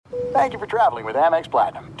Thank you for traveling with Amex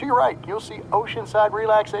Platinum. To your right, you'll see oceanside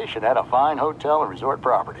relaxation at a fine hotel and resort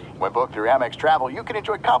property. When booked through Amex Travel, you can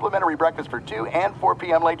enjoy complimentary breakfast for 2 and 4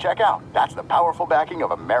 p.m. late checkout. That's the powerful backing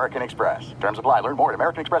of American Express. Terms apply. Learn more at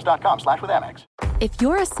americanexpress.com/withAmex. If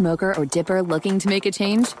you're a smoker or dipper looking to make a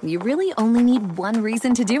change, you really only need one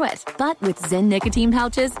reason to do it. But with Zyn nicotine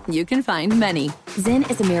pouches, you can find many. Zyn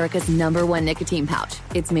is America's #1 nicotine pouch.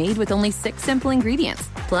 It's made with only 6 simple ingredients.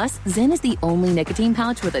 Plus, Zyn is the only nicotine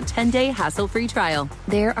pouch with a 10-day hassle-free trial.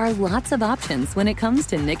 There are lots of options when it comes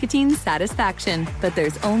to nicotine satisfaction, but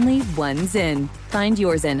there's only one Zyn. Find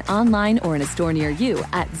your Zyn online or in a store near you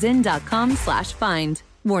at zyn.com/find.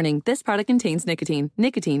 Warning, this product contains nicotine.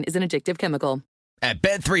 Nicotine is an addictive chemical. At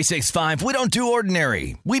Bet365, we don't do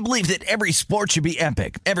ordinary. We believe that every sport should be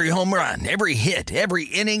epic. Every home run, every hit, every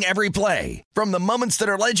inning, every play. From the moments that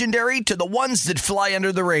are legendary to the ones that fly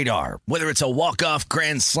under the radar. Whether it's a walk-off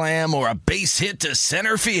grand slam or a base hit to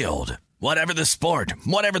center field. Whatever the sport,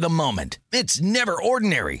 whatever the moment. It's never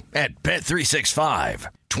ordinary at Bet365.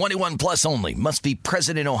 21 plus only. Must be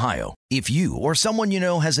present in Ohio. If you or someone you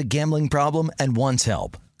know has a gambling problem and wants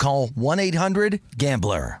help, call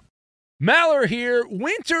 1-800-GAMBLER. Maller here.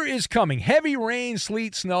 Winter is coming. Heavy rain,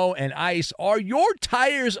 sleet, snow, and ice. Are your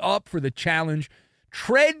tires up for the challenge?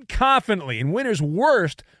 Tread confidently in winter's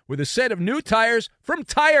worst with a set of new tires from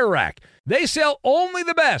Tire Rack. They sell only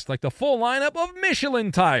the best, like the full lineup of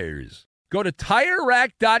Michelin tires. Go to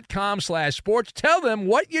TireRack.com/sports. Tell them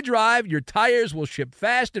what you drive. Your tires will ship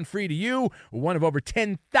fast and free to you. One of over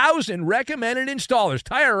 10,000 recommended installers.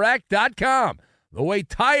 TireRack.com. The way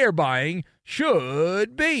tire buying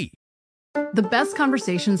should be. The best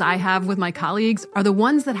conversations I have with my colleagues are the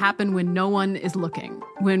ones that happen when no one is looking,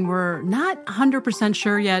 when we're not 100%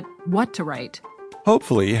 sure yet what to write.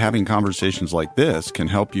 Hopefully, having conversations like this can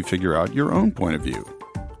help you figure out your own point of view.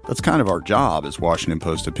 That's kind of our job as Washington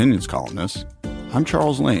Post opinions columnists. I'm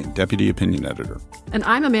Charles Lane, Deputy Opinion Editor. And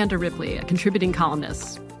I'm Amanda Ripley, a contributing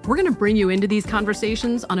columnist. We're going to bring you into these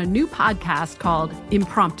conversations on a new podcast called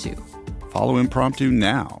Impromptu. Follow Impromptu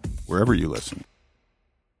now, wherever you listen.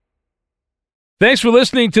 Thanks for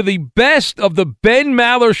listening to the Best of the Ben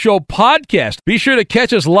Maller Show podcast. Be sure to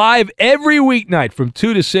catch us live every weeknight from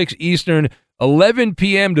 2 to 6 Eastern, 11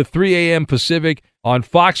 p.m. to 3 a.m. Pacific on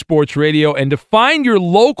Fox Sports Radio. And to find your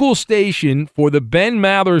local station for the Ben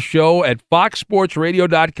Maller Show at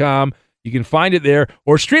foxsportsradio.com, you can find it there,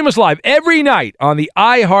 or stream us live every night on the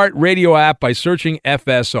iHeartRadio app by searching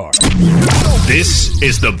FSR. This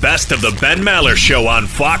is the Best of the Ben Maller Show on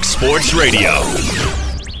Fox Sports Radio.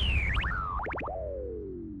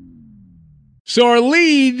 So our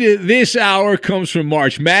lead this hour comes from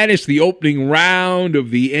March Madness, the opening round of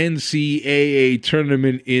the NCAA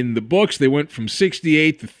tournament in the books. They went from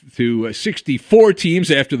 68 to 64 teams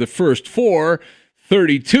after the first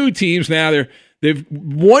 32 teams. Now they've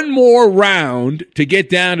one more round to get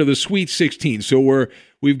down to the Sweet 16. So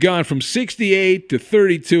we've gone from 68 to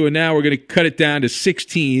 32, and now we're going to cut it down to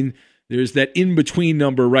 16. There's that in-between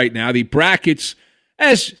number right now. The brackets,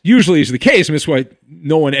 as usually is the case, and that's why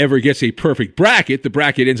no one ever gets a perfect bracket. The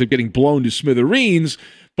bracket ends up getting blown to smithereens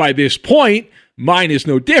by this point. Mine is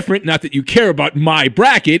no different. Not that you care about my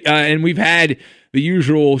bracket. And we've had the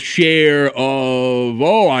usual share of,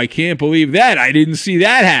 I can't believe that. I didn't see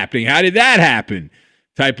that happening. How did that happen?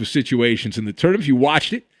 Type of situations in the tournament. If you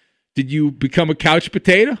watched it, did you become a couch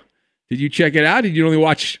potato? Did you check it out? Did you only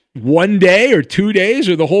watch one day or 2 days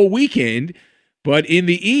or the whole weekend? But in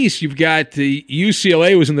the East, you've got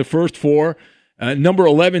UCLA was in the first 4, number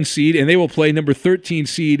 11 seed, and they will play number 13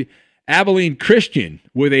 seed Abilene Christian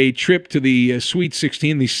with a trip to the Sweet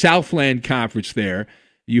 16, the Southland Conference there.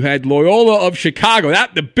 You had Loyola of Chicago,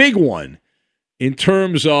 that the big one in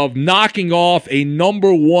terms of knocking off a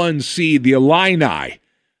number 1 seed, the Illini,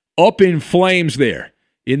 up in flames there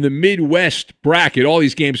in the Midwest bracket. All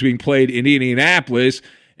these games being played in Indianapolis.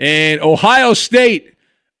 And Ohio State,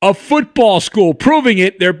 a football school, proving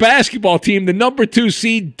it. Their basketball team, the number 2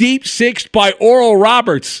 seed, deep sixth by Oral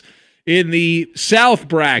Roberts in the South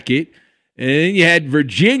bracket. And then you had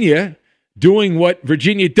Virginia doing what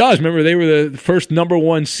Virginia does. Remember, they were the first number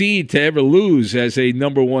 1 seed to ever lose as a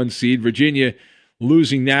number 1 seed. Virginia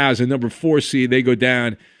losing now as a number 4 seed. They go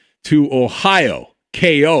down to Ohio,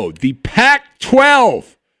 KO. The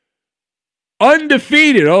Pac-12,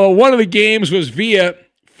 undefeated. One of the games was via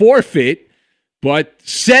forfeit. But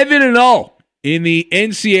 7-0 in the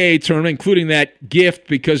NCAA tournament, including that gift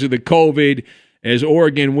because of the COVID, as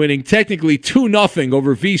Oregon winning technically 2-0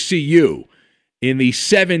 over VCU in the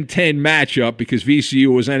 7-10 matchup because VCU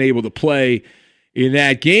was unable to play in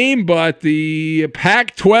that game. But the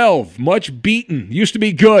Pac-12, much beaten, used to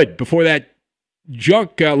be good before that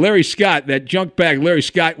Larry Scott, that junk bag Larry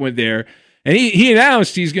Scott went there, and he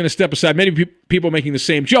announced he's going to step aside. Many people making the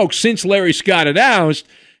same joke. Since Larry Scott announced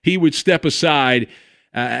he would step aside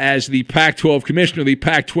as the Pac-12 commissioner, the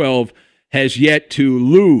Pac-12 has yet to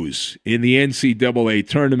lose in the NCAA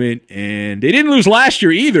tournament, and they didn't lose last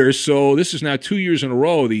year either, so this is now 2 years in a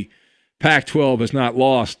row the Pac-12 has not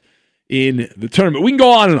lost in the tournament. We can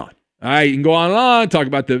go on and on. All right, you can go on and on, talk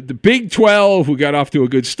about the Big 12, who got off to a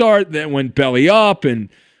good start, then went belly up, and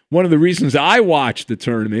one of the reasons I watched the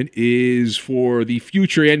tournament is for the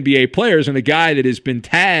future NBA players, and a guy that has been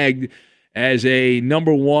tagged as a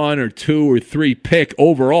number 1 or 2 or 3 pick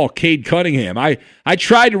overall, Cade Cunningham. I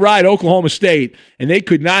tried to ride Oklahoma State, and they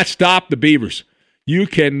could not stop the Beavers. You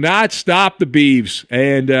cannot stop the Beavs.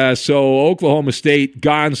 And so Oklahoma State,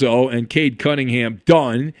 Gonzo, and Cade Cunningham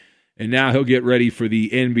done. And now he'll get ready for the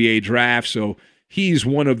NBA draft. So he's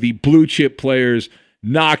one of the blue-chip players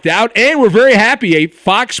knocked out. And we're very happy. A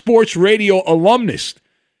Fox Sports Radio alumnus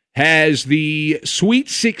has the Sweet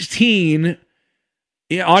 16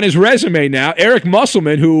 on his resume now. Eric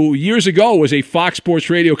Musselman, who years ago was a Fox Sports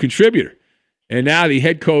Radio contributor, and now the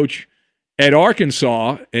head coach at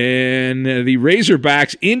Arkansas, and the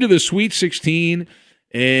Razorbacks into the Sweet 16.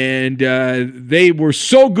 And they were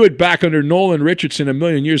so good back under Nolan Richardson a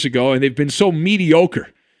million years ago, and they've been so mediocre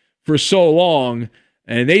for so long.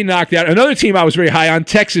 And they knocked out another team I was very high on,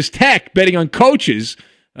 Texas Tech, betting on coaches.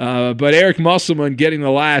 But Eric Musselman getting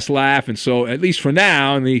the last laugh. And so, at least for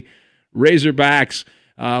now, and the Razorbacks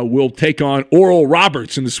will take on Oral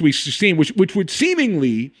Roberts in the Sweet 16, which would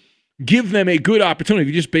seemingly give them a good opportunity, if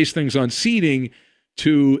you just base things on seeding,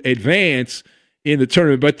 to advance in the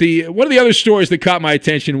tournament. But one of the other stories that caught my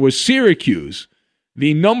attention was Syracuse,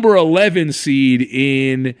 the number 11 seed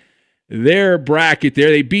in their bracket there.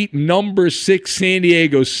 They beat number 6 San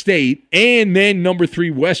Diego State and then number 3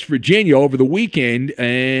 West Virginia over the weekend,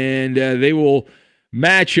 and they will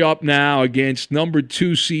match up now against number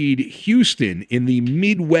 2 seed Houston in the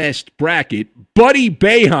Midwest bracket. Buddy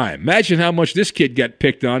Boeheim. Imagine how much this kid got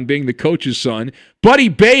picked on, being the coach's son. Buddy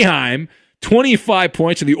Boeheim, 25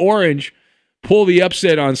 points, and the Orange pull the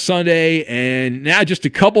upset on Sunday, and now just a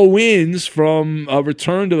couple wins from a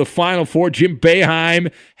return to the Final Four. Jim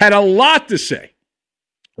Boeheim had a lot to say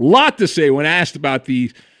when asked about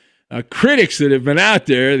the critics that have been out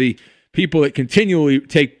there, the people that continually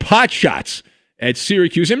take pot shots at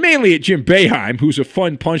Syracuse, and mainly at Jim Boeheim, who's a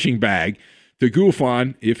fun punching bag to goof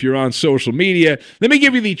on if you're on social media. Let me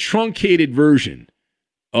give you the truncated version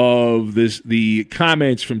of the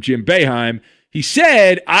comments from Jim Boeheim. He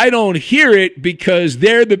said, I don't hear it because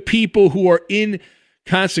they're the people who are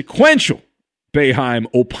inconsequential, Boeheim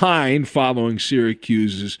opined following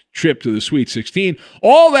Syracuse's trip to the Sweet 16.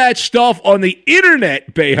 All that stuff on the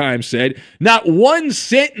internet, Boeheim said. Not one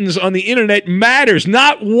sentence on the internet matters.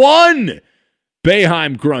 Not one,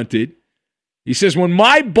 Boeheim grunted. He says, when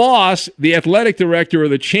my boss, the athletic director or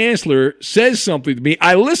the chancellor, says something to me,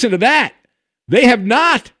 I listen to that. They have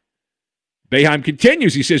not. Boeheim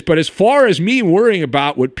continues. He says, but as far as me worrying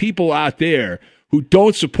about what people out there who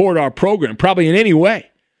don't support our program, probably in any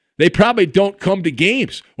way, they probably don't come to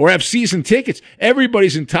games or have season tickets.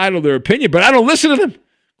 Everybody's entitled to their opinion, but I don't listen to them.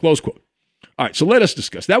 Close quote. All right, so let us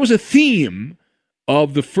discuss. That was a theme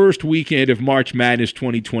of the first weekend of March Madness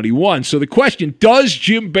 2021. So the question, does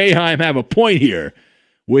Jim Boeheim have a point here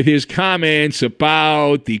with his comments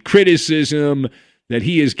about the criticism that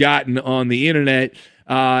he has gotten on the internet?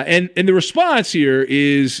 And the response here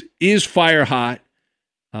is fire hot,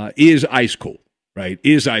 is ice cold, right?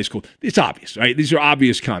 Is ice cold. It's obvious, right? These are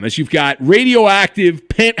obvious comments. You've got Radioactive,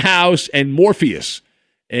 Penthouse, and Morpheus,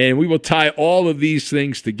 and we will tie all of these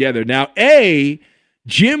things together. Now,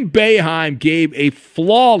 Jim Boeheim gave a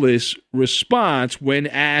flawless response when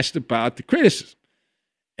asked about the criticism.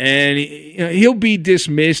 And he'll be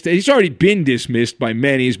dismissed. He's already been dismissed by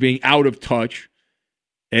many as being out of touch.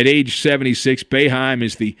 At age 76, Boeheim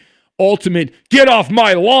is the ultimate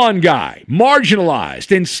get-off-my-lawn guy,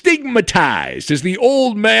 marginalized and stigmatized as the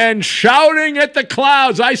old man shouting at the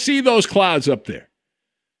clouds. I see those clouds up there.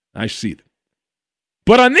 I see them.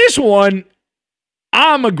 But on this one,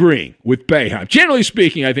 I'm agreeing with Boeheim. Generally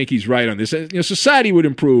speaking, I think he's right on this. Society would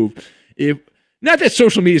improve if, not that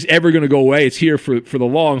social media is ever going to go away. It's here for the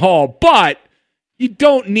long haul, but you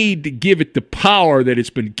don't need to give it the power that it's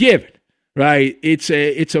been given. Right, it's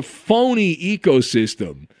a phony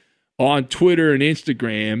ecosystem on Twitter and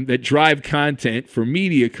Instagram that drive content for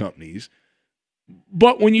media companies.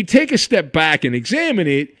 But when you take a step back and examine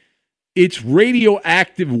it, it's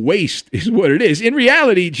radioactive waste is what it is. In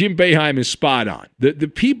reality, Jim Boeheim is spot on. The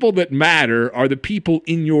people that matter are the people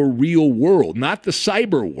in your real world, not the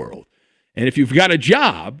cyber world. And if you've got a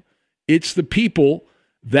job, it's the people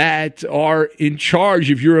that are in charge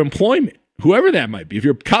of your employment, whoever that might be. If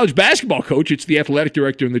you're a college basketball coach, it's the athletic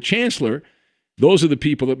director and the chancellor. Those are the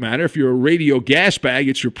people that matter. If you're a radio gas bag,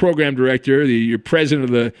 it's your program director, your president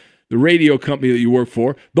of the radio company that you work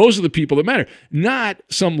for. Those are the people that matter, not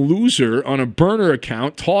some loser on a burner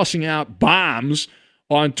account tossing out bombs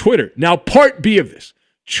on Twitter. Now, part B of this,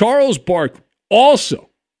 Charles Barkley also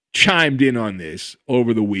chimed in on this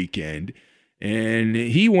over the weekend, and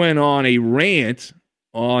he went on a rant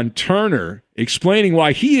on Turner explaining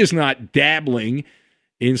why he is not dabbling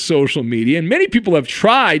in social media. And many people have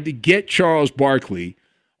tried to get Charles Barkley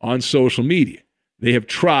on social media. They have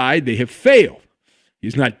tried, they have failed. He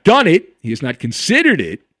has not done it. He has not considered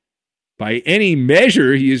it by any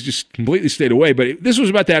measure. He has just completely stayed away. But this was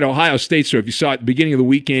about that Ohio State story. If you saw at the beginning of the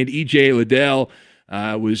weekend, E.J. Liddell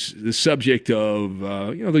was the subject of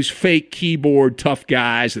these fake keyboard tough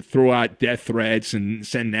guys that throw out death threats and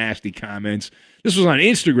send nasty comments. This was on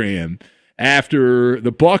Instagram after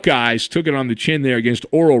the Buckeyes took it on the chin there against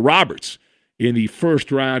Oral Roberts in the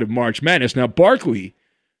first round of March Madness. Now, Barkley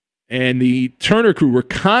and the Turner crew were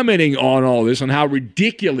commenting on all this, on how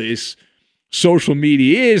ridiculous social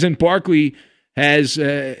media is, and Barkley has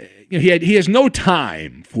he has no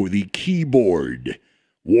time for the keyboard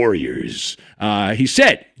warriors. He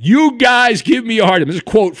said, "You guys give me a hard time." This is a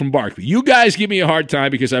quote from Barkley. "You guys give me a hard time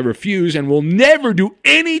because I refuse and will never do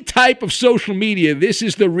any type of social media. This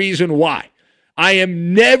is the reason why. I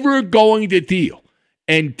am never going to deal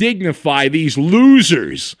and dignify these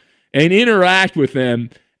losers and interact with them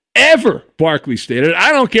ever," Barkley stated.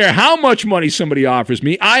 "I don't care how much money somebody offers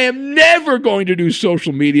me. I am never going to do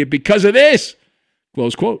social media because of this."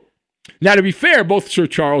 Close quote. Now, to be fair, both Sir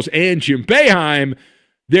Charles and Jim Boeheim,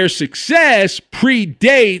 their success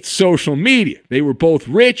predates social media. They were both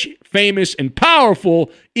rich, famous, and powerful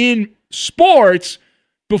in sports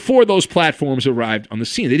before those platforms arrived on the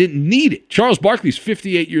scene. They didn't need it. Charles Barkley's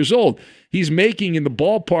 58 years old. He's making in the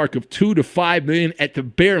ballpark of $2 to $5 million at the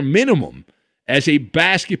bare minimum as a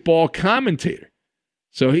basketball commentator.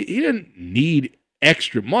 So he didn't need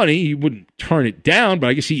extra money. He wouldn't turn it down, but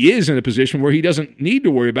I guess he is in a position where he doesn't need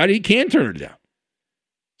to worry about it. He can turn it down.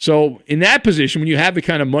 So in that position, when you have the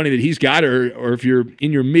kind of money that he's got, or if you're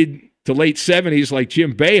in your mid to late 70s like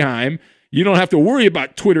Jim Boeheim, you don't have to worry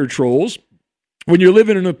about Twitter trolls when you're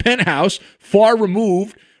living in a penthouse far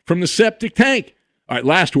removed from the septic tank. All right,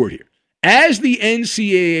 last word here. As the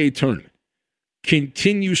NCAA tournament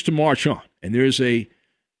continues to march on, and there's a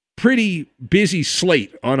pretty busy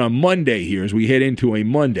slate on a Monday here as we head into a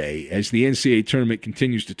Monday, as the NCAA tournament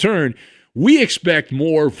continues to turn, we expect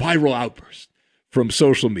more viral outbursts from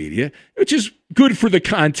social media, which is good for the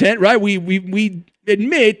content, right? We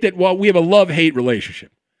admit that while we have a love-hate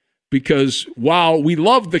relationship, because while we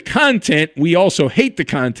love the content, we also hate the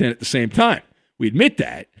content at the same time. We admit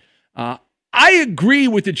that. I agree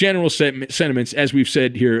with the general sentiments, as we've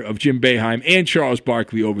said here, of Jim Boeheim and Charles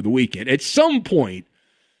Barkley over the weekend. At some point,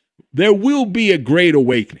 there will be a great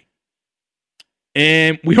awakening.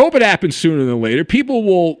 And we hope it happens sooner than later. People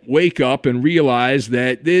will wake up and realize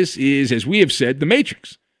that this is, as we have said, the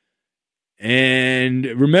Matrix. And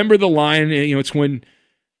remember the line, it's when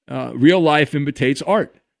real life imitates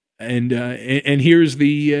art. And here's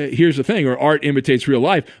the thing, or art imitates real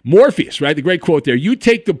life. Morpheus, right? The great quote there. You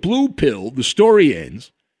take the blue pill, the story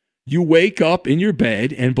ends. You wake up in your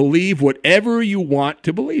bed and believe whatever you want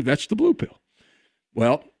to believe. That's the blue pill.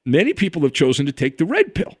 Well, many people have chosen to take the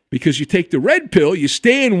red pill, because you take the red pill, you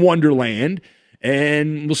stay in Wonderland,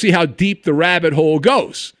 and we'll see how deep the rabbit hole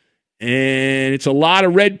goes. And it's a lot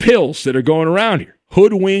of red pills that are going around here.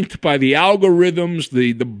 Hoodwinked by the algorithms,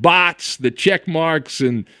 the bots, the check marks,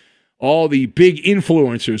 and all the big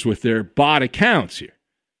influencers with their bot accounts here.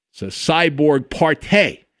 It's a cyborg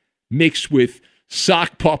party mixed with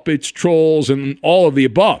sock puppets, trolls, and all of the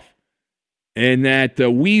above. And that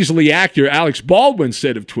Weasley actor Alex Baldwin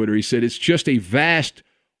said of Twitter, he said, it's just a vast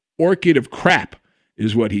orchid of crap,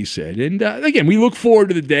 is what he said. And again, we look forward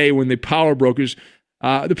to the day when the power brokers,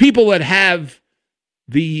 the people that have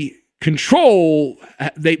the control,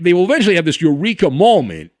 they will eventually have this eureka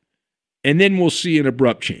moment, and then we'll see an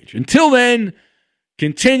abrupt change. Until then,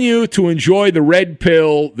 continue to enjoy the red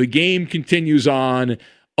pill. The game continues on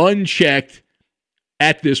unchecked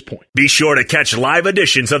at this point. Be sure to catch live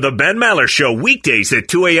editions of the Ben Maller Show weekdays at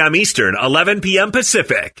 2 a.m. Eastern, 11 p.m.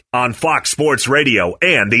 Pacific on Fox Sports Radio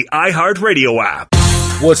and the iHeartRadio app.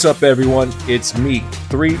 What's up, everyone? It's me,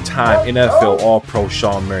 three-time NFL All-Pro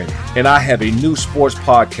Sean Merriman, and I have a new sports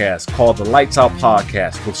podcast called the Lights Out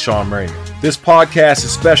Podcast with Sean Merriman. This podcast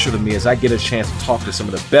is special to me as I get a chance to talk to some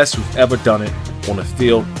of the best who've ever done it on the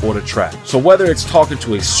field or the track. So whether it's talking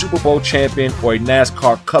to a Super Bowl champion or a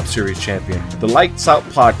NASCAR Cup Series champion, the Lights Out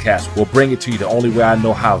podcast will bring it to you the only way I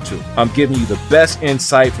know how to. I'm giving you the best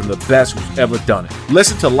insight from the best who's ever done it.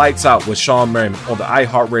 Listen to Lights Out with Sean Merriman on the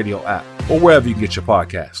iHeartRadio app or wherever you get your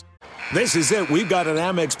podcast. This is it. We've got an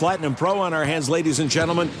Amex Platinum Pro on our hands, ladies and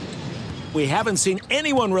gentlemen. We haven't seen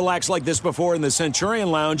anyone relax like this before in the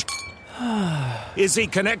Centurion Lounge. Is he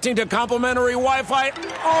connecting to complimentary Wi-Fi?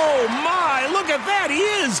 Oh, my! Look at that! He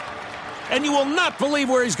is! And you will not believe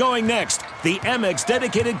where he's going next. The Amex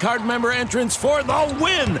dedicated card member entrance for the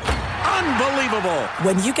win! Unbelievable!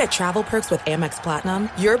 When you get travel perks with Amex Platinum,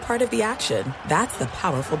 you're part of the action. That's the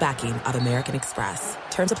powerful backing of American Express.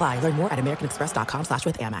 Terms apply. Learn more at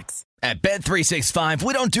americanexpress.com/withAmex. At Bet365,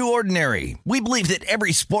 we don't do ordinary. We believe that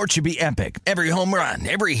every sport should be epic. Every home run,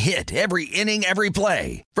 every hit, every inning, every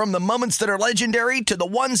play. From the moments that are legendary to the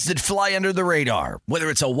ones that fly under the radar. Whether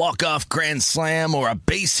it's a walk-off grand slam or a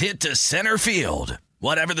base hit to center field.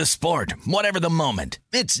 Whatever the sport, whatever the moment.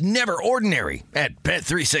 It's never ordinary at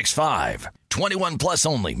Bet365. 21 plus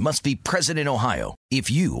only. Must be present in Ohio. If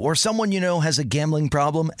you or someone you know has a gambling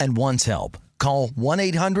problem and wants help, call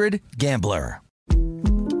 1-800-GAMBLER.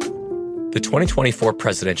 The 2024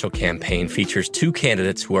 presidential campaign features two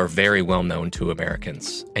candidates who are very well known to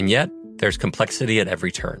Americans. And yet, there's complexity at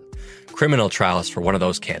every turn. Criminal trials for one of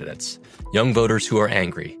those candidates. Young voters who are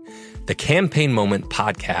angry. The Campaign Moment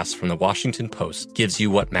podcast from the Washington Post gives you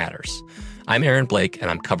what matters. I'm Aaron Blake, and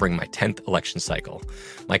I'm covering my 10th election cycle.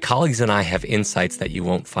 My colleagues and I have insights that you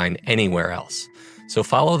won't find anywhere else. So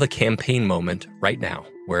follow The Campaign Moment right now,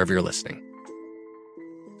 wherever you're listening.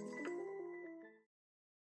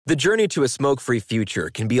 The journey to a smoke-free future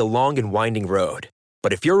can be a long and winding road.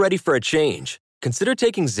 But if you're ready for a change, consider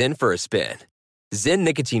taking Zyn for a spin. Zyn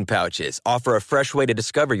nicotine pouches offer a fresh way to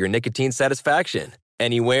discover your nicotine satisfaction.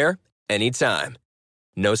 Anywhere, anytime.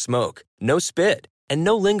 No smoke, no spit, and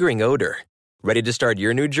no lingering odor. Ready to start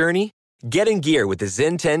your new journey? Get in gear with the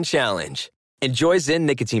Zyn 10 Challenge. Enjoy Zyn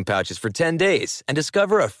nicotine pouches for 10 days and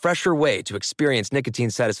discover a fresher way to experience nicotine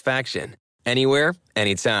satisfaction. Anywhere,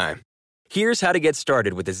 anytime. Here's how to get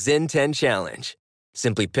started with the Zyn 10 Challenge.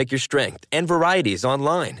 Simply pick your strength and varieties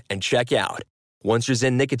online and check out. Once your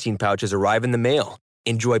Zyn nicotine pouches arrive in the mail,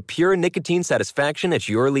 enjoy pure nicotine satisfaction at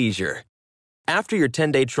your leisure. After your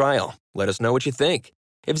 10-day trial, let us know what you think.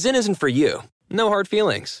 If Zyn isn't for you, no hard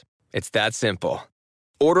feelings. It's that simple.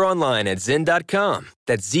 Order online at Zyn.com,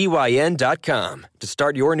 that's ZYN.com, to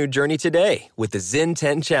start your new journey today with the Zyn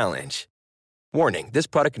 10 Challenge. Warning, this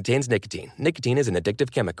product contains nicotine. Nicotine is an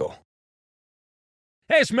addictive chemical.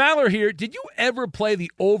 Hey, it's Maller here. Did you ever play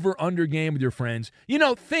the over-under game with your friends? You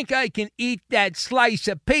know, think I can eat that slice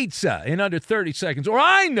of pizza in under 30 seconds. Or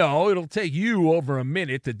I know it'll take you over a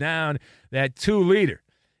minute to down that 2-liter.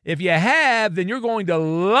 If you have, then you're going to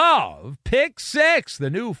love Pick Six, the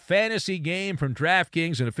new fantasy game from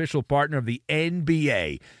DraftKings, an official partner of the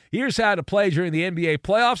NBA. Here's how to play during the NBA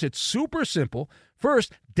playoffs. It's super simple.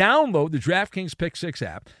 First, download the DraftKings Pick Six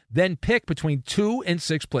app, then pick between 2 and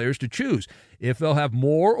 6 players to choose if they'll have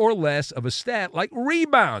more or less of a stat like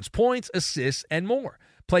rebounds, points, assists, and more.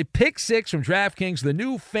 Play Pick Six from DraftKings, the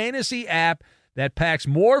new fantasy app that packs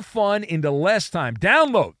more fun into less time.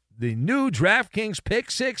 Download the new DraftKings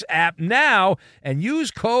Pick Six app now and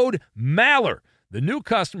use code MALLER. The new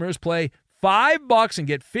customers play $5 and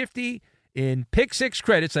get 50 in Pick Six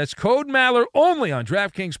credits. That's code MALLER only on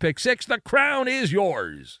DraftKings Pick Six. The crown is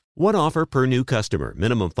yours. One offer per new customer.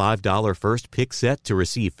 Minimum $5 first pick set to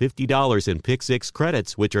receive $50 in Pick Six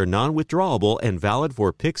credits, which are non-withdrawable and valid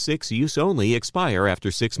for Pick Six use only. Expire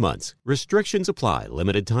after 6 months. Restrictions apply.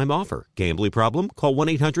 Limited time offer. Gambling problem? Call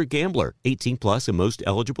 1-800-GAMBLER. 18 plus in most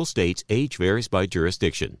eligible states. Age varies by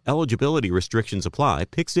jurisdiction. Eligibility restrictions apply.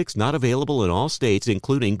 Pick Six not available in all states,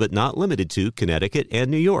 including but not limited to Connecticut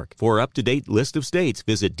and New York. For up-to-date list of states,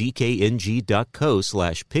 visit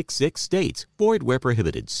dkng.co/pick6states. Void where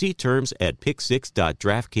prohibited. See terms at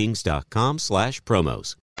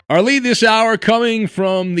pick6.draftkings.com/promos. Our lead this hour coming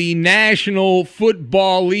from the National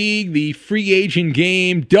Football League. The free agent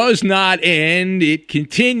game does not end. It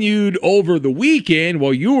continued over the weekend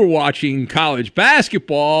while you were watching college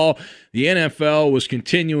basketball. The NFL was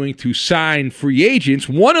continuing to sign free agents.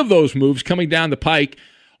 One of those moves coming down the pike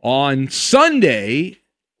on Sunday.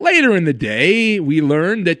 Later in the day, we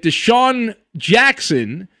learned that Deshaun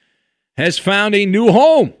Jackson has found a new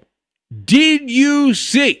home. Did you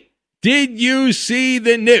see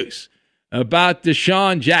the news about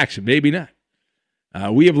Deshaun Jackson? Maybe not.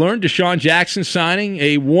 We have learned Deshaun Jackson signing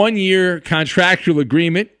a 1-year contractual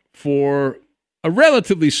agreement for a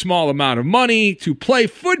relatively small amount of money to play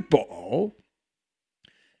football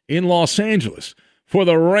in Los Angeles for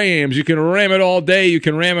the Rams. You can ram it all day. You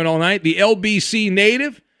can ram it all night. The LBC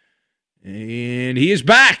native, and he is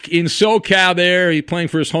back in SoCal there. He's playing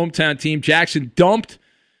for his hometown team. Jackson dumped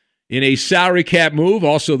in a salary cap move.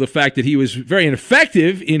 Also, the fact that he was very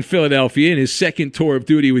ineffective in Philadelphia in his second tour of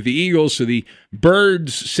duty with the Eagles. So the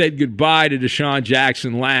Birds said goodbye to Deshaun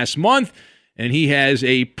Jackson last month, and he has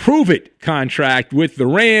a prove-it contract with the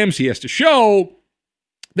Rams. He has to show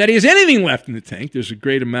that he has anything left in the tank. There's a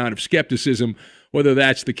great amount of skepticism whether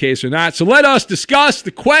that's the case or not. So let us discuss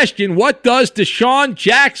the question, what does Deshaun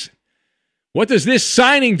Jackson, what does this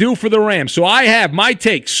signing do for the Rams? So I have my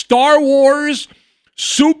take, Star Wars,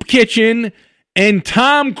 Soup Kitchen, and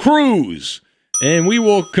Tom Cruise. And we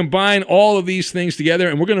will combine all of these things together,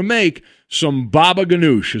 and we're going to make some baba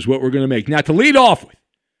ganoush is what we're going to make. Now, to lead off with,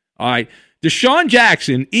 all right, Deshaun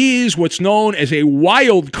Jackson is what's known as a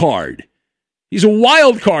wild card. He's a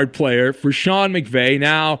wild card player for Sean McVay.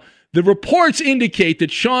 Now, the reports indicate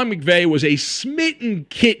that Sean McVay was a smitten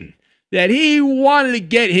kitten, that he wanted to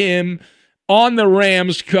get him on the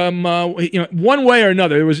Rams come one way or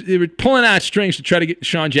another. They were pulling out strings to try to get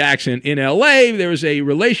Deshaun Jackson in L.A. There was a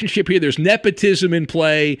relationship here. There's nepotism in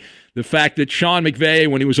play. The fact that Sean McVay,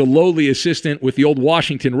 when he was a lowly assistant with the old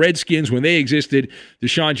Washington Redskins, when they existed,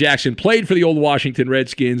 Deshaun Jackson played for the old Washington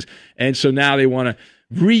Redskins, and so now they want to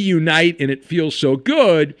reunite, and it feels so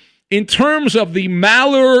good. In terms of the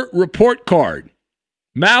Maller report card,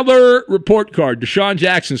 Deshaun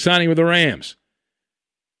Jackson signing with the Rams.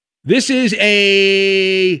 This is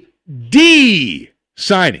a D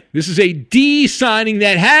signing. This is a D signing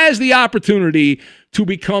that has the opportunity to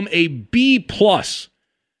become a B+.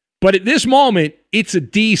 But at this moment, it's a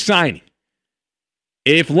D signing.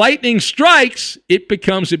 If lightning strikes, it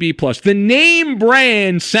becomes a B+. The name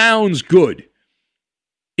brand sounds good.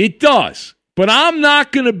 It does. But I'm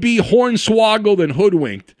not going to be hornswoggled and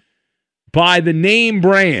hoodwinked by the name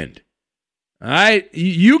brand. All right?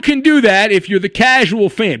 You can do that if you're the casual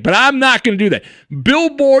fan, but I'm not going to do that.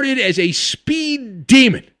 Billboarded as a speed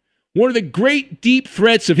demon, one of the great deep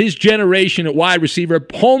threats of his generation at wide receiver,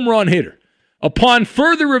 home run hitter. Upon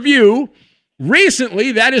further review,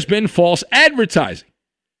 recently that has been false advertising.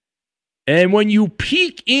 And when you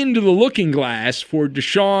peek into the looking glass for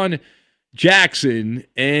Deshaun Jackson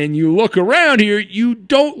and you look around here, you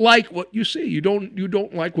don't like what you see. You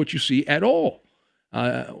don't like what you see at all.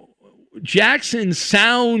 Jackson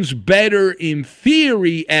sounds better in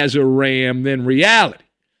theory as a Ram than reality.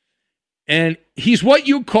 And he's what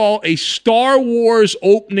you call a Star Wars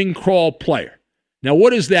opening crawl player. Now,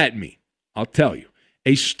 what does that mean? I'll tell you.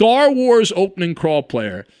 A Star Wars opening crawl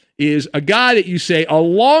player is a guy that you say a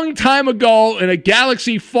long time ago in a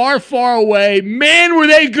galaxy far, far away, man, were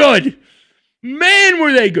they good. Man,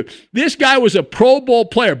 were they good. This guy was a Pro Bowl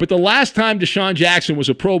player, but the last time Deshaun Jackson was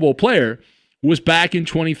a Pro Bowl player was back in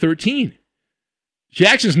 2013.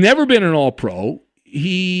 Jackson's never been an All-Pro.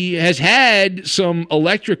 He has had some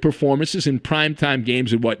electric performances in primetime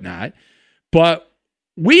games and whatnot, but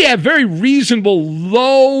we have very reasonable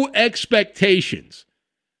low expectations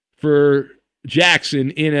for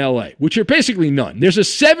Jackson in L.A., which are basically none. There's a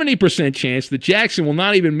 70% chance that Jackson will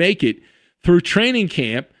not even make it through training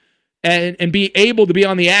camp and be able to be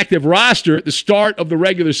on the active roster at the start of the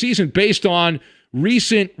regular season based on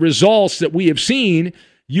recent results that we have seen.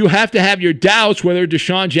 You have to have your doubts whether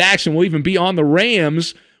Deshaun Jackson will even be on the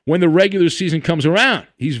Rams when the regular season comes around.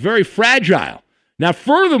 He's very fragile. Now,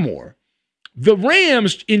 furthermore, the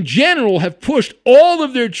Rams in general have pushed all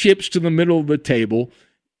of their chips to the middle of the table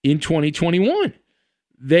in 2021.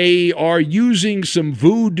 They are using some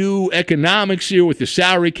voodoo economics here with the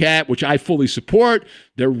salary cap, which I fully support.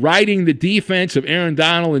 They're riding the defense of Aaron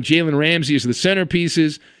Donald and Jalen Ramsey as the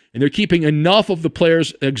centerpieces, and they're keeping enough of the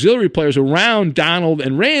players, auxiliary players, around Donald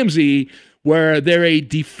and Ramsey where they're a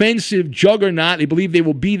defensive juggernaut. They believe they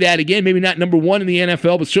will be that again, maybe not number one in the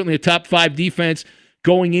NFL, but certainly a top 5 defense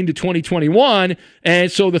going into 2021.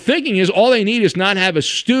 And so the thinking is all they need is not have a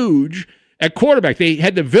stooge at quarterback. They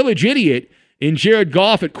had the village idiot in Jared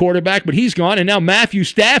Goff at quarterback, but he's gone. And now Matthew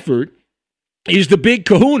Stafford is the big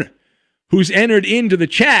kahuna who's entered into the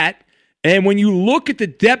chat. And when you look at the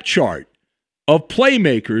depth chart of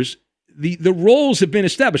playmakers, the roles have been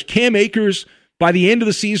established. Cam Akers, by the end of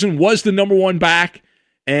the season, was the number 1 back.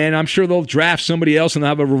 And I'm sure they'll draft somebody else and they'll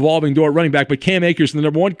have a revolving door running back. But Cam Akers is the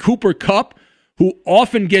number 1. Cooper Kupp, who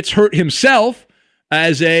often gets hurt himself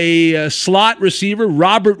as a slot receiver.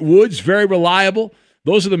 Robert Woods, very reliable.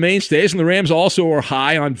 Those are the mainstays, and the Rams also are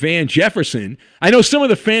high on Van Jefferson. I know some of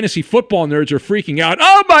the fantasy football nerds are freaking out.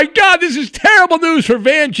 Oh, my God, this is terrible news for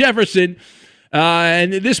Van Jefferson.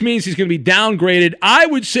 And this means he's going to be downgraded. I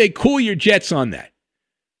would say cool your jets on that.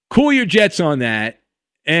 cool your jets on that.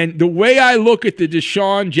 And the way I look at the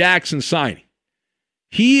Deshaun Jackson signing,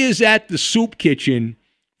 he is at the soup kitchen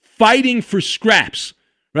fighting for scraps,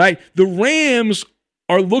 right? The Rams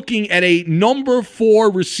are looking at a number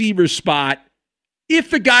 4 receiver spot.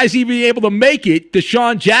 If the guy's even able to make it,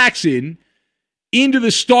 Deshaun Jackson, into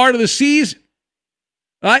the start of the season.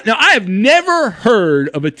 Now, I have never heard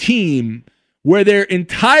of a team where their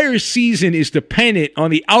entire season is dependent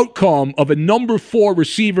on the outcome of a number 4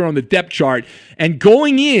 receiver on the depth chart, and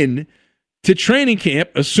going in to training camp,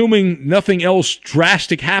 assuming nothing else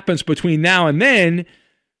drastic happens between now and then,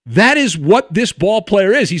 that is what this ball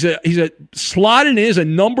player is. He's a slotted in as a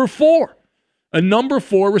number 4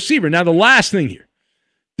 receiver. Now, the last thing here,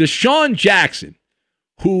 Deshaun Jackson,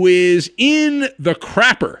 who is in the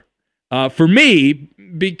crapper for me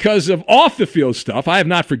because of off-the-field stuff. I have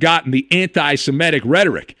not forgotten the anti-Semitic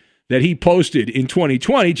rhetoric that he posted in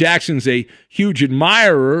 2020. Jackson's a huge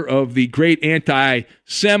admirer of the great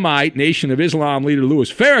anti-Semite Nation of Islam leader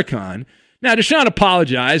Louis Farrakhan. Now, Deshaun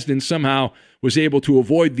apologized and somehow was able to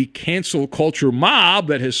avoid the cancel culture mob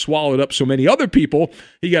that has swallowed up so many other people.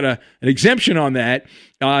 He got an exemption on that.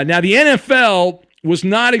 Now, the NFL was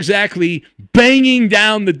not exactly banging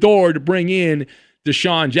down the door to bring in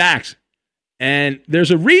Deshaun Jackson. And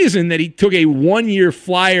there's a reason that he took a 1-year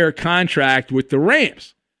flyer contract with the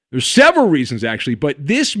Rams. There's several reasons, actually, but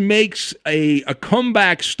this makes a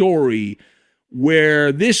comeback story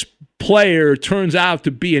where this player turns out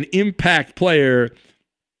to be an impact player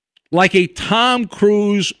like a Tom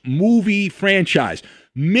Cruise movie franchise.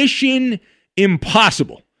 Mission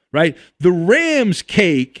Impossible, right? The Rams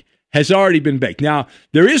cake has already been baked. Now,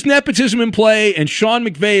 there is nepotism in play, and Sean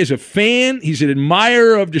McVay is a fan. He's an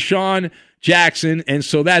admirer of Deshaun Jackson, and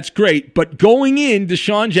so that's great. But going in,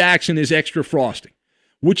 Deshaun Jackson is extra frosting,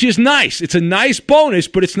 which is nice. It's a nice bonus,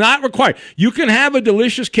 but it's not required. You can have a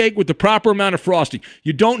delicious cake with the proper amount of frosting.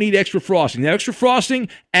 You don't need extra frosting. That extra frosting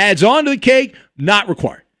adds on to the cake, not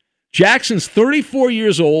required. Jackson's 34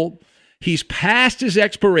 years old. He's past his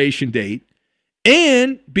expiration date.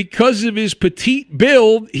 And because of his petite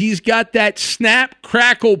build, he's got that snap,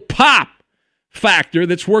 crackle, pop factor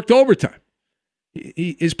that's worked overtime.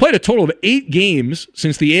 He has played a total of 8 games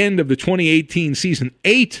since the end of the 2018 season.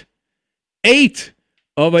 8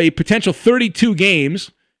 of a potential 32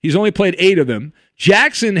 games. He's only played 8 of them.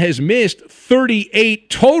 Jackson has missed 38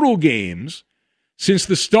 total games since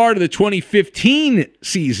the start of the 2015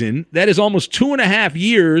 season. That is almost 2.5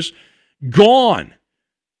 years gone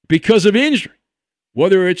because of injury.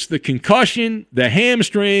 Whether it's the concussion, the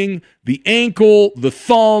hamstring, the ankle, the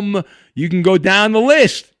thumb, you can go down the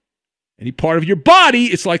list. Any part of your body,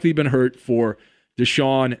 it's likely been hurt for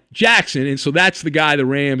Deshaun Jackson. And so that's the guy the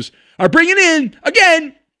Rams are bringing in.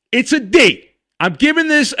 Again, it's a D. I'm giving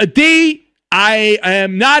this a D. I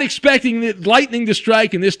am not expecting the lightning to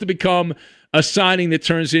strike and this to become a signing that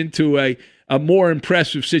turns into a more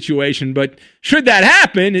impressive situation. But should that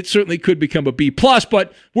happen, it certainly could become a B+,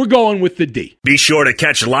 but we're going with the D. Be sure to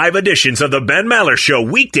catch live editions of the Ben Maller Show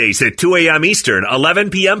weekdays at 2 a.m. Eastern, 11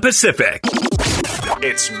 p.m. Pacific.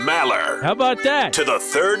 It's Maller. How about that? To the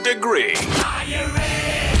third degree.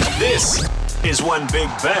 This is when Big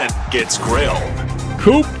Ben gets grilled.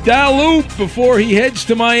 Coop Dalloop before he heads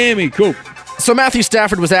to Miami. Coop. So Matthew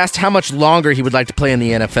Stafford was asked how much longer he would like to play in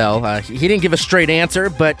the NFL. He didn't give a straight answer,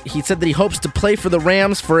 but he said that he hopes to play for the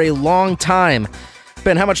Rams for a long time.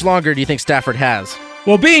 Ben, how much longer do you think Stafford has?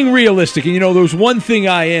 Well, being realistic, and there's one thing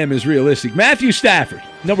I am is realistic. Matthew Stafford,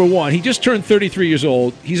 number one, he just turned 33 years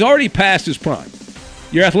old. He's already past his prime.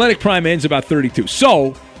 Your athletic prime ends about 32.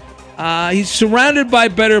 So he's surrounded by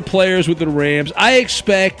better players with the Rams. I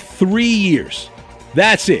expect 3 years.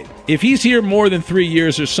 That's it. If he's here more than 3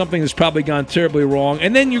 years, there's something that's probably gone terribly wrong,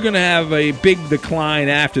 and then you're going to have a big decline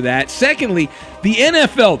after that. Secondly, the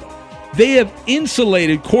NFL, they have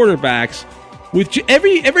insulated quarterbacks with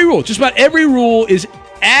every rule. Just about every rule is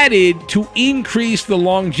added to increase the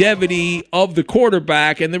longevity of the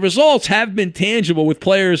quarterback, and the results have been tangible with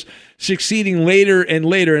players succeeding later and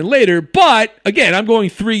later and later. But, again, I'm going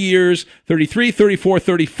 3 years, 33, 34,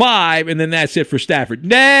 35, and then that's it for Stafford.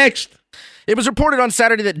 Next! It was reported on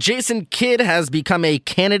Saturday that Jason Kidd has become a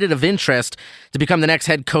candidate of interest to become the next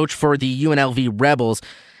head coach for the UNLV Rebels.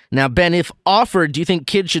 Now, Ben, if offered, do you think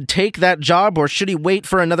Kidd should take that job, or should he wait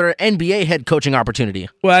for another NBA head coaching opportunity?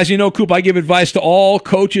 Well, as you know, Coop, I give advice to all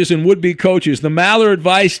coaches and would-be coaches. The Maller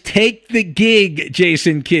advice, take the gig,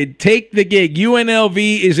 Jason Kidd. Take the gig.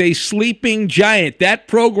 UNLV is a sleeping giant. That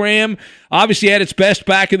program obviously had its best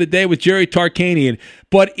back in the day with Jerry Tarkanian,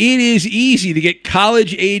 but it is easy to get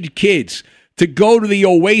college-age kids to go to the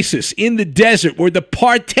oasis in the desert where the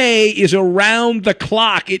party is around the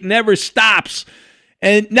clock. It never stops.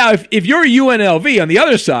 And now, if you're UNLV on the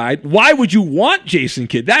other side, why would you want Jason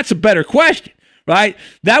Kidd? That's a better question, right?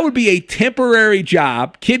 That would be a temporary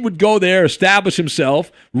job. Kidd would go there, establish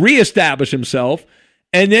himself, reestablish himself,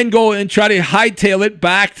 and then go and try to hightail it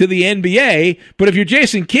back to the NBA. But if you're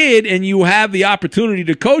Jason Kidd and you have the opportunity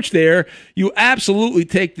to coach there, you absolutely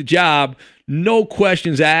take the job. No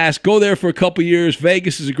questions asked. Go there for a couple years.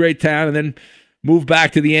 Vegas is a great town, and then move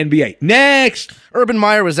back to the NBA. Next! Urban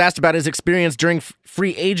Meyer was asked about his experience during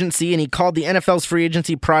free agency, and he called the NFL's free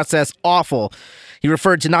agency process awful. He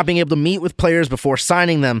referred to not being able to meet with players before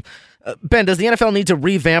signing them. Ben, does the NFL need to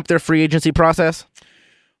revamp their free agency process?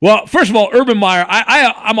 Well, first of all, Urban Meyer,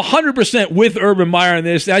 I'm 100% with Urban Meyer on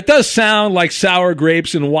this. It does sound like sour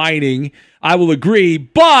grapes and whining. I will agree.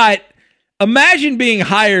 But imagine being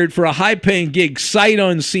hired for a high-paying gig, sight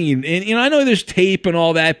unseen. And I know there's tape and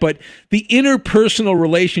all that, but the interpersonal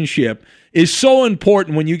relationship is so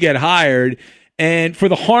important when you get hired, and for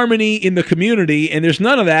the harmony in the community, and there's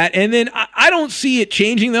none of that. And then I don't see it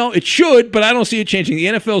changing, though. It should, but I don't see it changing. The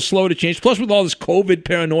NFL is slow to change. Plus, with all this COVID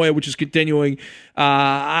paranoia, which is continuing,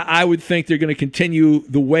 I would think they're going to continue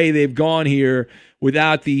the way they've gone here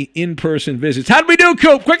without the in-person visits. How did we do,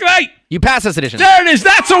 Coop? Quickly! You pass this edition. There it is.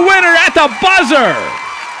 That's a winner at the buzzer.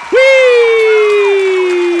 Whee!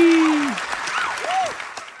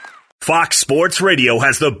 Fox Sports Radio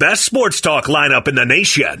has the best sports talk lineup in the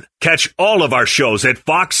nation. Catch all of our shows at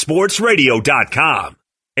foxsportsradio.com.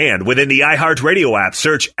 And within the iHeartRadio app,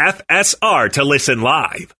 search FSR to listen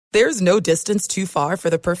live. There's no distance too far for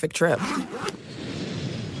the perfect trip.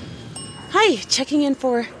 Hi, checking in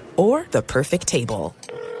for... Or the perfect table.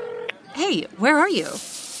 Hey, where are you?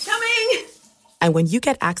 Coming! And when you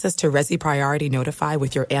get access to Resi Priority Notify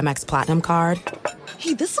with your Amex Platinum card...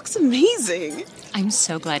 Hey, this looks amazing. I'm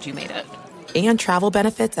so glad you made it. And travel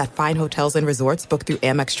benefits at fine hotels and resorts booked through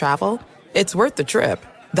Amex Travel, it's worth the trip.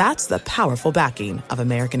 That's the powerful backing of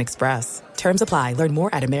American Express. Terms apply. Learn more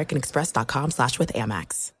at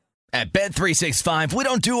americanexpress.com/withAmex. At Bet365, we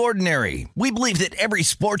don't do ordinary. We believe that every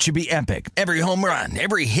sport should be epic. Every home run,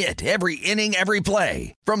 every hit, every inning, every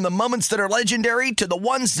play. From the moments that are legendary to the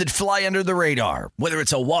ones that fly under the radar. Whether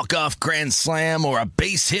it's a walk-off grand slam or a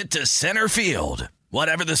base hit to center field.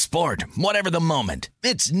 Whatever the sport, whatever the moment,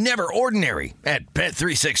 it's never ordinary at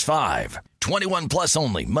Bet365. 21 plus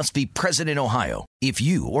only. Must be present in Ohio. If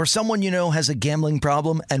you or someone you know has a gambling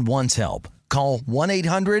problem and wants help, call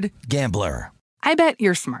 1-800-GAMBLER. I bet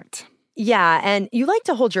you're smart. Yeah, and you like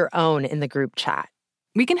to hold your own in the group chat.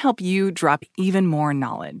 We can help you drop even more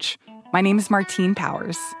knowledge. My name is Martine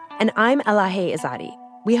Powers. And I'm Elahe Izadi.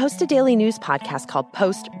 We host a daily news podcast called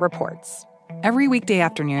Post Reports. Every weekday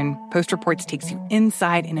afternoon, Post Reports takes you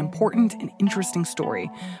inside an important and interesting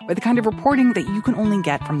story with the kind of reporting that you can only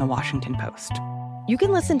get from the Washington Post. You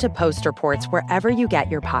can listen to Post Reports wherever you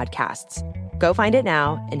get your podcasts. Go find it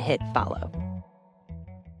now and hit follow.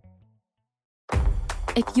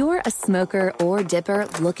 If you're a smoker or dipper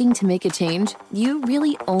looking to make a change, you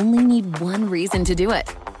really only need one reason to do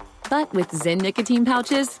it. But with Zyn nicotine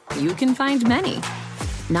pouches, you can find many.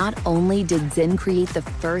 Not only did Zyn create the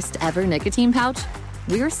first ever nicotine pouch,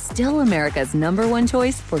 we're still America's #1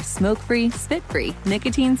 choice for smoke-free, spit-free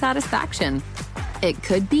nicotine satisfaction. It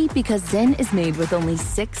could be because Zyn is made with only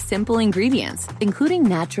 6 simple ingredients, including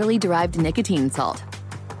naturally derived nicotine salt.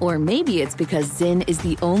 Or maybe it's because Zyn is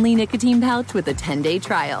the only nicotine pouch with a 10-day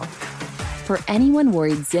trial. For anyone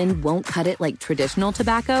worried Zyn won't cut it like traditional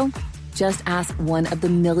tobacco, just ask one of the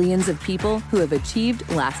millions of people who have achieved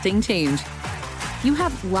lasting change. You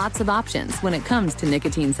have lots of options when it comes to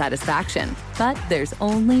nicotine satisfaction, but there's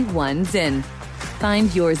only one Zyn.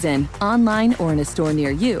 Find your Zyn online or in a store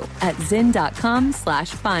near you at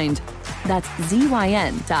zyn.com/find. That's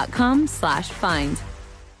ZYN.com/find.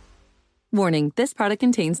 Warning, this product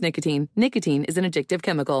contains nicotine. Nicotine is an addictive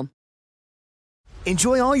chemical.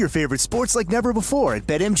 Enjoy all your favorite sports like never before at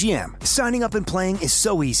BetMGM. Signing up and playing is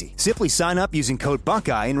so easy. Simply sign up using code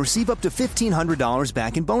Buckeye and receive up to $1,500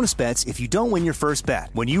 back in bonus bets if you don't win your first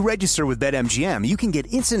bet. When you register with BetMGM, you can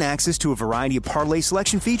get instant access to a variety of parlay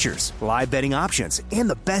selection features, live betting options, and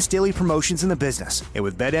the best daily promotions in the business. And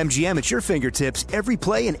with BetMGM at your fingertips, every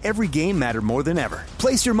play and every game matter more than ever.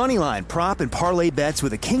 Place your moneyline, prop, and parlay bets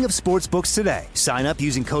with the king of sportsbooks today. Sign up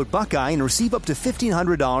using code Buckeye and receive up to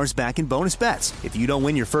 $1,500 back in bonus bets if you don't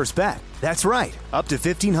win your first bet. That's right, up to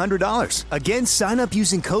 $1,500. Again, sign up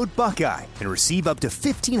using code Buckeye and receive up to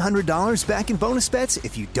 $1,500 back in bonus bets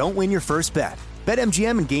if you don't win your first bet.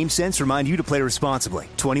 BetMGM and GameSense remind you to play responsibly.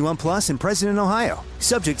 21 plus and present in Ohio.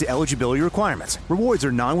 Subject to eligibility requirements. Rewards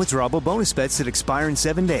are non-withdrawable bonus bets that expire in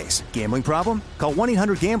 7 days. Gambling problem? Call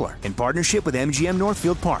 1-800-GAMBLER in partnership with MGM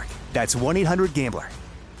Northfield Park. That's 1-800-GAMBLER.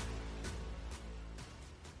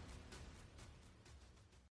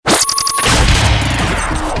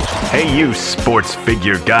 Hey, you sports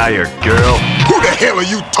figure guy or girl. Who the hell are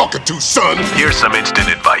you talking to, son? Here's some instant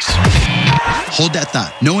advice. Hold that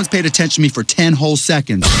thought. No one's paid attention to me for 10 whole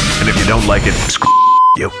seconds. And if you don't like it, screw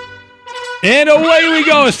you. And away we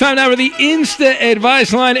go. It's time now for the Insta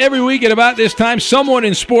Advice Line. Every week at about this time, someone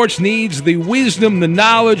in sports needs the wisdom, the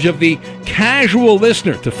knowledge of the casual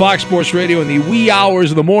listener to Fox Sports Radio in the wee hours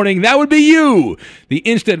of the morning. That would be you. The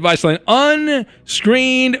Insta Advice Line.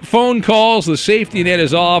 Unscreened phone calls. The safety net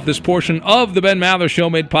is off. This portion of the Ben Maller Show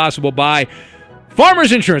made possible by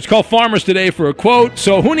Farmers Insurance. Call Farmers today for a quote.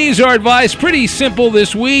 So who needs our advice? Pretty simple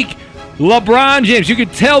this week. LeBron James. You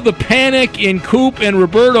could tell the panic in Coop and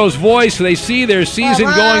Roberto's voice. They see their season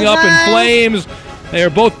going up in flames. They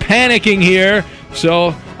are both panicking here.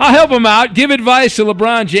 So I'll help them out. Give advice to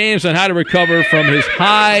LeBron James on how to recover from his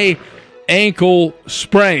high ankle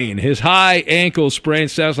sprain. His high ankle sprain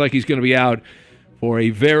sounds like he's going to be out for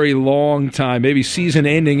a very long time, maybe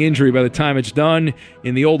season-ending injury by the time it's done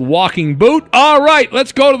in the old walking boot. All right,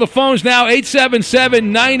 let's go to the phones now.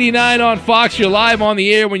 877-99 on Fox. You're live on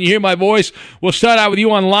the air when you hear my voice. We'll start out with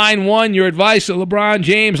you on line one. Your advice to LeBron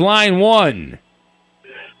James, line one.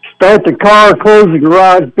 Start the car, close the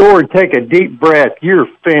garage door, and take a deep breath. You're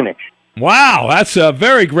finished. Wow, that's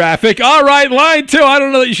very graphic. All right, line two. I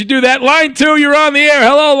don't know that you should do that. Line two, you're on the air.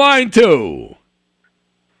 Hello, line two.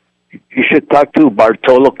 You should talk to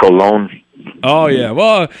Bartolo Colon. Oh, yeah.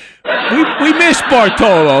 Well, we miss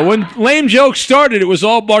Bartolo. When Lame Jokes started, it was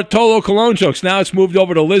all Bartolo Colon jokes. Now it's moved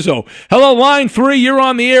over to Lizzo. Hello, line three. You're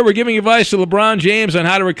on the air. We're giving advice to LeBron James on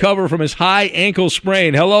how to recover from his high ankle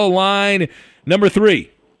sprain. Hello, line number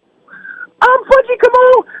three. I'm Fudgy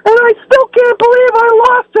Kamo, and I still can't believe I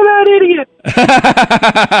lost to that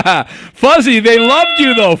idiot. Fuzzy, they loved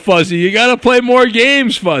you, though, Fuzzy. You got to play more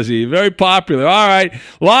games, Fuzzy. Very popular. All right.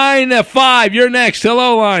 Line five, you're next.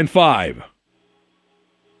 Hello, line five.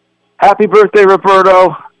 Happy birthday,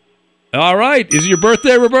 Roberto. All right. Is it your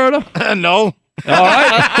birthday, Roberto? No. All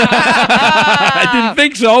right. I didn't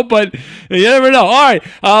think so, but you never know. All right.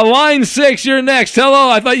 Line six, you're next. Hello.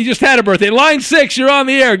 I thought you just had a birthday. Line six, you're on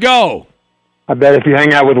the air. Go. I bet if you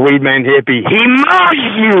hang out with Weedman Hippie, he mows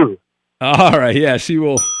you. All right, yes, he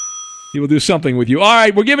will do something with you. All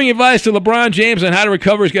right, we're giving advice to LeBron James on how to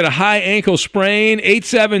recover. He's got a high ankle sprain.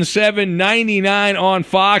 877-99 on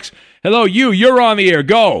Fox. Hello, you're on the air.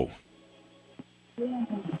 Go.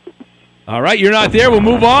 All right, you're not there. We'll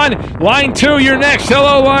move on. Line two, you're next.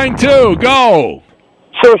 Hello, line two. Go.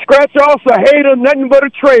 So scratch off a hater, nothing but a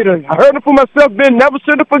traitor. I heard it for myself, Ben. Never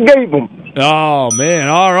should have forgave him. Oh, man.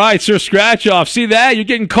 All right, Sir Scratch Off. See that? You're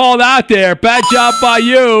getting called out there. Bad job by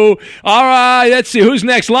you. All right, let's see. Who's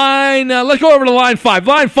next? Let's go over to line five.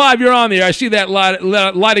 Line five, you're on there. I see that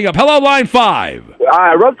lighting up. Hello, line five.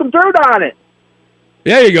 Rub some dirt on it.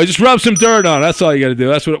 There you go. Just rub some dirt on it. That's all you got to do.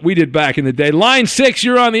 That's what we did back in the day. Line six,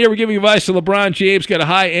 you're on the air. We're giving advice to LeBron James. Got a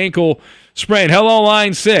high ankle sprain. Hello,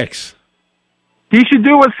 line six. He should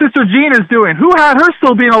do what Sister Jean is doing. Who had her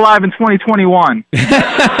still being alive in 2021?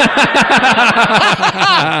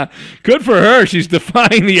 Good for her. She's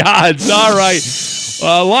defying the odds. All right.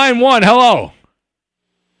 Line one, hello.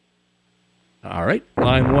 All right.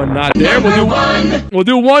 Line one not there. We'll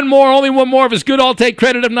do one more. Only one more. If it's good, I'll take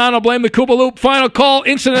credit. If not, I'll blame the Koopa Loop. Final call.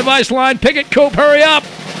 Instant advice line. Pick it, Coop. Hurry up.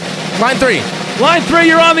 Line three. Line three,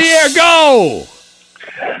 you're on the air. Go.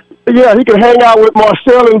 Yeah, he can hang out with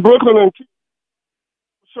Marcel in Brooklyn and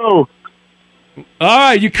so. All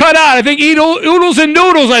right, you cut out. I think oodles and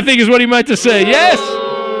noodles, I think is what he meant to say. Yes?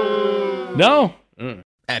 No?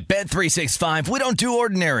 At Bet365, we don't do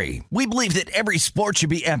ordinary. We believe that every sport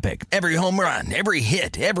should be epic. Every home run, every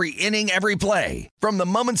hit, every inning, every play. From the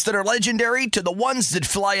moments that are legendary to the ones that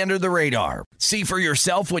fly under the radar. See for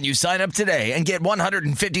yourself when you sign up today and get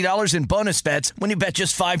 $150 in bonus bets when you bet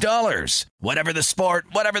just $5. Whatever the sport,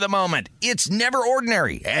 whatever the moment, it's never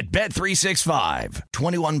ordinary at Bet365.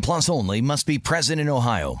 21 plus only. Must be present in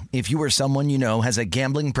Ohio. If you or someone you know has a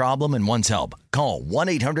gambling problem and wants help, call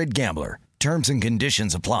 1-800-GAMBLER. Terms and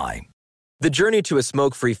conditions apply. The journey to a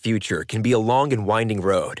smoke-free future can be a long and winding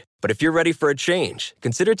road. But if you're ready for a change,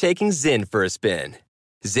 consider taking Zyn for a spin.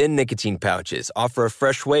 Zyn nicotine pouches offer a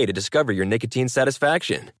fresh way to discover your nicotine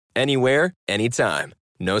satisfaction. Anywhere, anytime.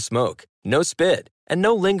 No smoke, no spit, and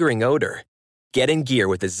no lingering odor. Get in gear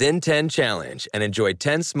with the Zyn 10 Challenge and enjoy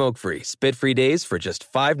 10 smoke-free, spit-free days for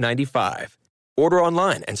just $5.95. Order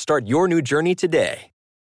online and start your new journey today.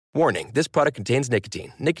 Warning, this product contains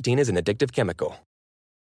nicotine. Nicotine is an addictive chemical.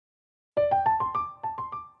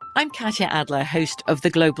 I'm Katya Adler, host of The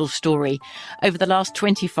Global Story. Over the last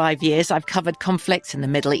 25 years, I've covered conflicts in the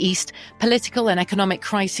Middle East, political and economic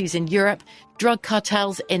crises in Europe, drug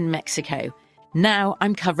cartels in Mexico. Now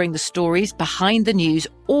I'm covering the stories behind the news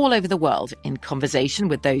all over the world in conversation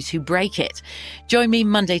with those who break it. Join me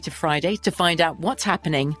Monday to Friday to find out what's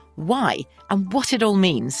happening, why, and what it all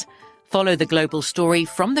means. Follow The Global Story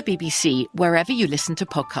from the BBC wherever you listen to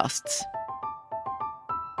podcasts.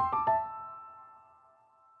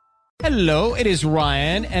 Hello, it is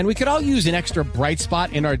Ryan, and we could all use an extra bright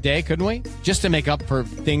spot in our day, couldn't we? Just to make up for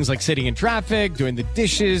things like sitting in traffic, doing the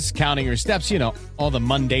dishes, counting your steps, you know, all the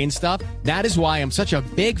mundane stuff. That is why I'm such a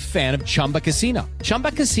big fan of Chumba Casino.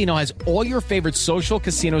 Chumba Casino has all your favorite social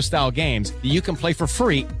casino-style games that you can play for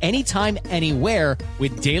free anytime, anywhere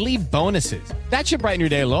with daily bonuses. That should brighten your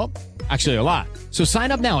day a little. Actually, a lot. So sign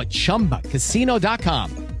up now at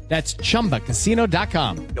ChumbaCasino.com. That's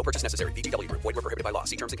ChumbaCasino.com. No purchase necessary. VGW Group. Void where prohibited by law.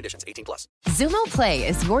 See terms and conditions. 18+. Xumo Play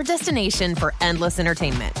is your destination for endless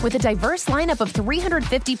entertainment. With a diverse lineup of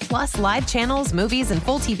 350-plus live channels, movies, and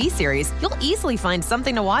full TV series, you'll easily find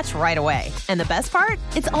something to watch right away. And the best part?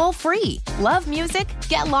 It's all free. Love music?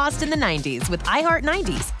 Get lost in the 90s with iHeart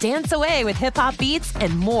 90s. Dance away with hip-hop beats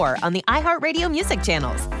and more on the iHeartRadio music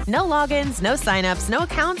channels. No logins, no signups, no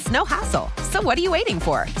accounts, no hassle. So what are you waiting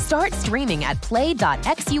for? Start streaming at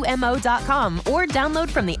play.xumo.com or download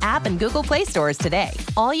from the app and Google Play stores today.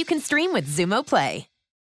 All you can stream with Xumo Play.